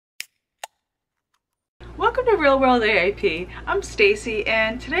Welcome to Real World AIP. I'm Stacy,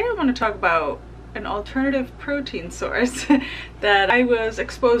 and today I want to talk about an alternative protein source that I was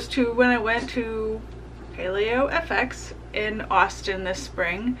exposed to when I went to Paleo FX in Austin this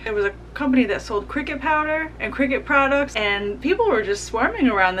spring. There was a company that sold cricket powder and cricket products, and people were just swarming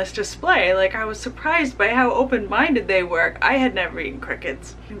around this display. Like, I was surprised by how open-minded they were. I had never eaten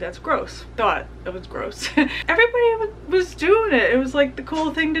crickets. I think that's gross. Thought it was gross. Everybody was doing it. It was like the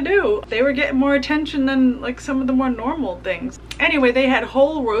cool thing to do. They were getting more attention than like some of the more normal things. Anyway, they had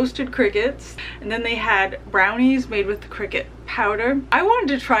whole roasted crickets, and then they had brownies made with the cricket powder. I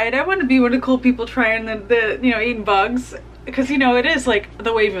wanted to try it. I wanted to be one of the cool people trying the eating bugs, because it is like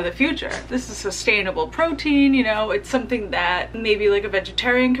the wave of the future. This is sustainable protein, it's something that maybe like a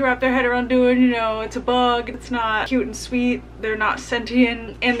vegetarian can wrap their head around doing. It's a bug, it's not cute and sweet, they're not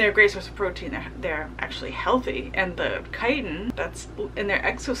sentient, and they're a great source of protein. They're actually healthy, and the chitin that's in their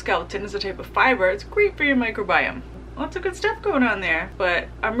exoskeleton is a type of fiber. It's great for your microbiome. Lots of good stuff going on there. But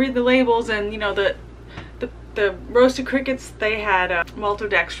I'm reading the labels, and the roasted crickets, they had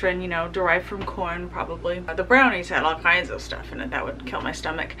maltodextrin, derived from corn probably. The brownies had all kinds of stuff in it that would kill my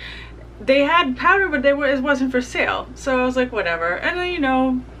stomach. They had powder, but it wasn't for sale. So I was like, whatever. And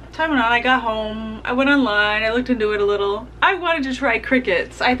then, time went on, I got home, I went online, I looked into it a little. I wanted to try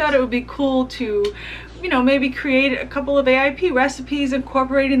crickets. I thought it would be cool to, maybe create a couple of AIP recipes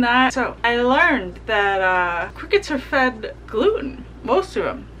incorporating that. So I learned that crickets are fed gluten. Most of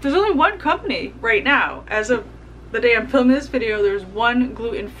them. There's only one company right now. As of the day I'm filming this video, there's one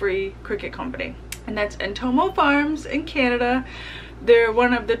gluten-free cricket company, and that's Entomo Farms in Canada. They're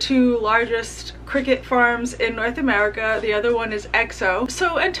one of the two largest cricket farms in North America. The other one is EXO.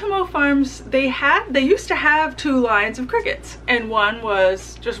 So Entomo Farms, they used to have two lines of crickets, and one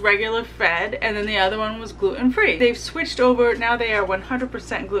was just regular fed, and then the other one was gluten-free. They've switched over. Now they are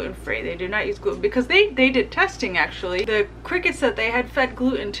 100% gluten-free. They do not use gluten, because they did testing actually. The crickets that they had fed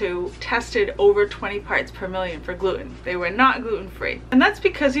gluten to tested over 20 parts per million for gluten. They were not gluten-free. And that's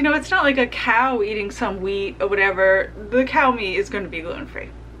because, it's not like a cow eating some wheat or whatever. The cow meat is going to be gluten-free.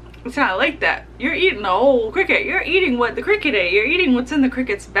 It's not like that. You're eating the whole cricket. You're eating what the cricket ate. You're eating what's in the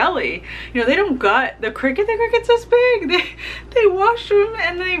cricket's belly. They don't gut the cricket. The cricket's this big. They wash them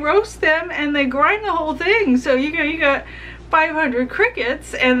and they roast them and they grind the whole thing. So you got 500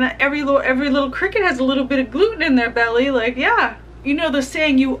 crickets, and every little cricket has a little bit of gluten in their belly. Like, yeah. The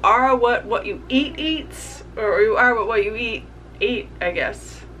saying, you are what you eat eats, or you are what you eat ate, I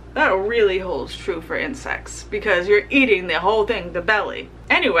guess. That really holds true for insects, because you're eating the whole thing, the belly.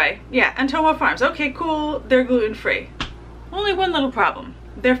 Anyway, yeah, Entomo Farms. Okay, cool, they're gluten-free. Only one little problem.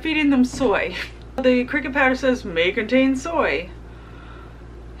 They're feeding them soy. The cricket powder says may contain soy.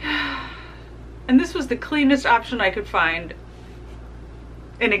 And this was the cleanest option I could find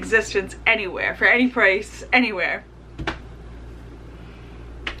in existence anywhere, for any price, anywhere.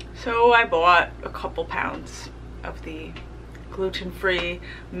 So I bought a couple pounds of the gluten-free,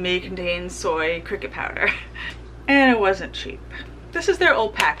 may contain soy cricket powder, and it wasn't cheap. This is their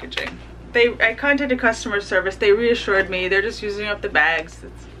old packaging. I contacted customer service. They reassured me they're just using up the bags.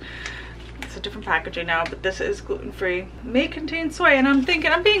 It's a different packaging now, but this is gluten-free, may contain soy. And I'm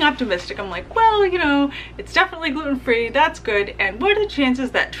being optimistic. I'm like, well, it's definitely gluten-free. That's good. And what are the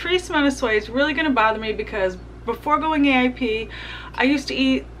chances that trace amount of soy is really going to bother me? Because before going AIP, I used to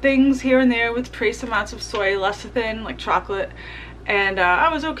eat things here and there with trace amounts of soy, lecithin, like chocolate, and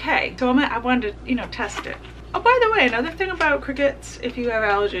I was okay. So I wanted to, test it. Oh, by the way, another thing about crickets, if you have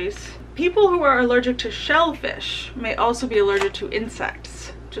allergies, people who are allergic to shellfish may also be allergic to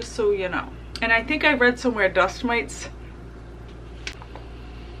insects, just so you know. And I think I read somewhere dust mites.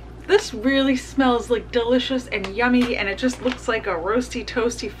 This really smells like delicious and yummy, and it just looks like a roasty,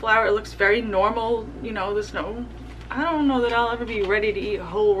 toasty flour. It looks very normal. I don't know that I'll ever be ready to eat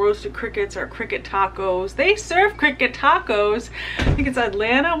whole roasted crickets or cricket tacos. They serve cricket tacos. I think it's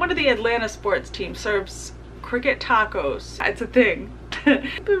Atlanta. One of the Atlanta sports teams serves cricket tacos. It's a thing.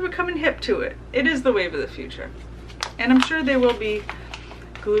 We're becoming hip to it. It is the wave of the future. And I'm sure there will be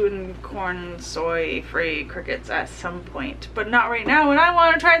gluten, corn, soy free crickets at some point, but not right now, and I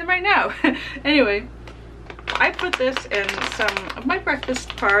want to try them right now. Anyway, I put this in some of my breakfast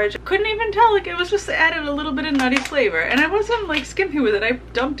porridge. Couldn't even tell, like, it was just added a little bit of nutty flavor, and I wasn't like skimpy with it. I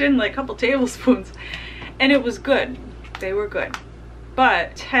dumped in like a couple tablespoons, and it was good. They were good.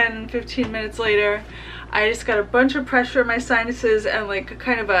 But 10-15 minutes later, I just got a bunch of pressure in my sinuses, and like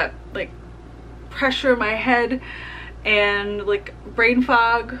kind of a like pressure in my head, and like brain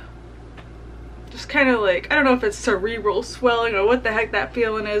fog. just kind of like, I don't know if it's cerebral swelling or what the heck that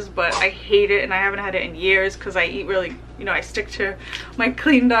feeling is, but I hate it, and I haven't had it in years because I eat really, you know, I stick to my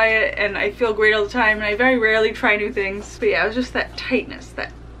clean diet and I feel great all the time, and I very rarely try new things. But yeah, it was just that tightness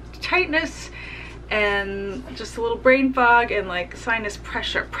and just a little brain fog and like sinus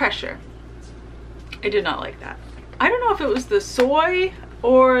pressure. I did not like that. I don't know if it was the soy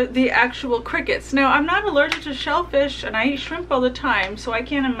or the actual crickets. Now, I'm not allergic to shellfish and I eat shrimp all the time, so I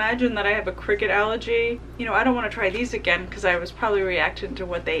can't imagine that I have a cricket allergy. You know, I don't want to try these again because I was probably reacting to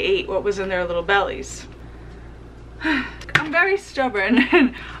what they ate, what was in their little bellies. I'm very stubborn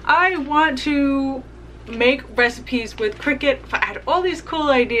and I want to make recipes with cricket. I had all these cool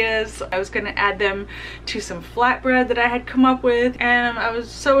ideas. I was going to add them to some flatbread that I had come up with, and I was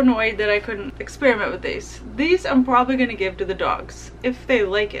so annoyed that I couldn't experiment with these. These I'm probably going to give to the dogs if they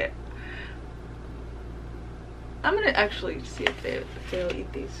like it. I'm going to actually see if they'll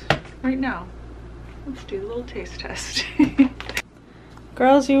eat these right now. Let's do a little taste test.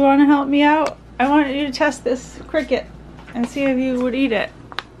 Girls, you want to help me out? I want you to test this cricket and see if you would eat it.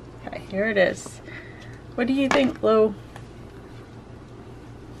 Okay, here it is. What do you think, Lou?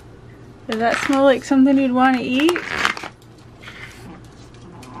 Does that smell like something you'd want to eat?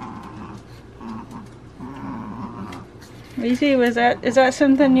 Lizzie, is that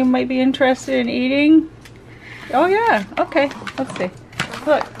something you might be interested in eating? Oh yeah, okay, let's see.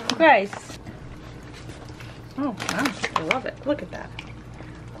 Look, guys. Oh wow, I love it. Look at that.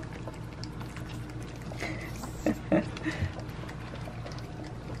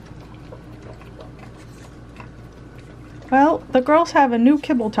 Well, the girls have a new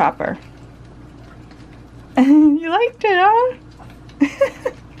kibble topper. You liked it,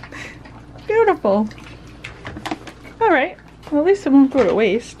 huh? Beautiful. All right, well, at least it won't go to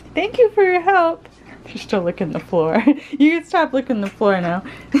waste. Thank you for your help. She's still licking the floor. You can stop licking the floor now.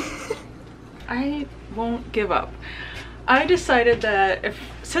 I won't give up. I decided that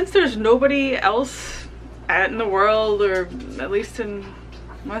since there's nobody else in the world, or at least in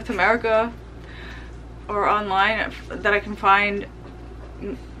North America, or online that I can find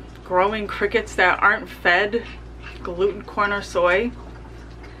growing crickets that aren't fed gluten, corn, or soy,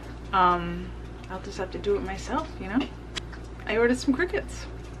 I'll just have to do it myself, you know? I ordered some crickets.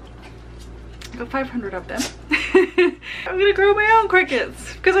 I got 500 of them. I'm gonna grow my own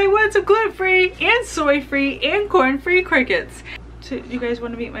crickets because I want some gluten-free and soy-free and corn-free crickets. So you guys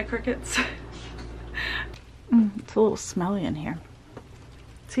want to meet my crickets? It's a little smelly in here.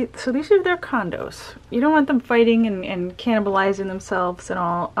 See, so these are their condos. You don't want them fighting and cannibalizing themselves and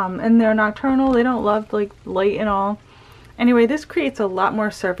all. And they're nocturnal. They don't love like light and all. Anyway, this creates a lot more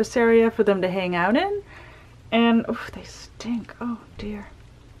surface area for them to hang out in. And oh, they stink. Oh dear.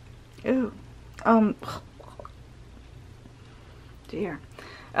 Ew. Dear.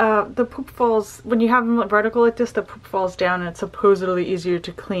 The poop falls, when you have them vertical like this, the poop falls down and it's supposedly easier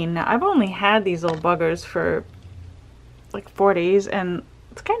to clean. Now, I've only had these little buggers for like 4 days and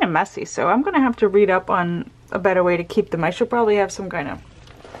it's kind of messy, so I'm gonna have to read up on a better way to keep them. I should probably have some kind of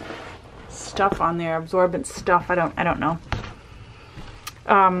stuff on there, absorbent stuff. I don't know.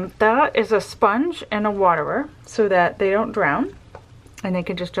 That is a sponge and a waterer so that they don't drown, and they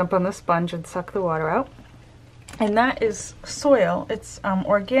can just jump on the sponge and suck the water out. And that is soil. It's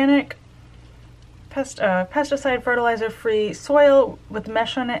organic, pesticide, fertilizer-free soil with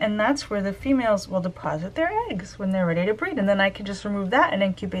mesh on it, and that's where the females will deposit their eggs when they're ready to breed. And then I can just remove that and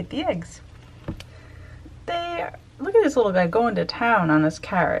incubate the eggs. Look at this little guy going to town on this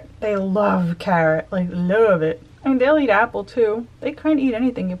carrot. They love carrot, like love it. I mean, they'll eat apple too. They kind of eat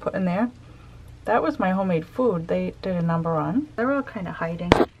anything you put in there. That was my homemade food they did a number on. They're all kind of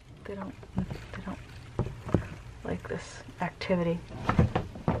hiding. They don't like this activity.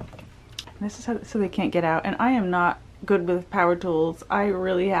 This is how, so they can't get out. And I am not good with power tools. I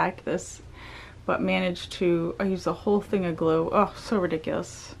really hacked this, but managed to, I used the whole thing of glue. Oh, so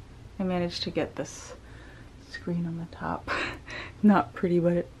ridiculous. I managed to get this screen on the top. Not pretty,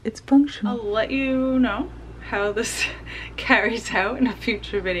 but it's functional. I'll let you know how this carries out in a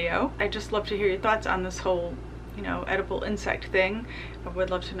future video. I just love to hear your thoughts on this whole, you know, edible insect thing. I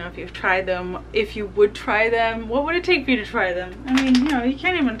would love to know if you've tried them. If you would try them, what would it take for you to try them? I mean, you know, you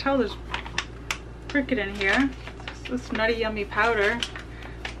can't even tell there's cricket in here. It's this nutty yummy powder.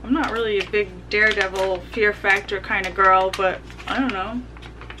 I'm not really a big daredevil fear factor kind of girl, but I don't know.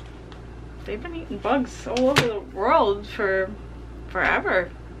 They've been eating bugs all over the world for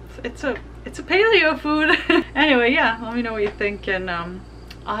forever. It's a paleo food. Anyway, yeah, let me know what you think, and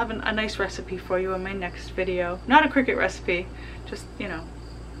I'll have a nice recipe for you in my next video. Not a cricket recipe, just, you know,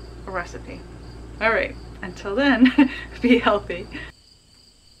 a recipe. All right, until then, be healthy.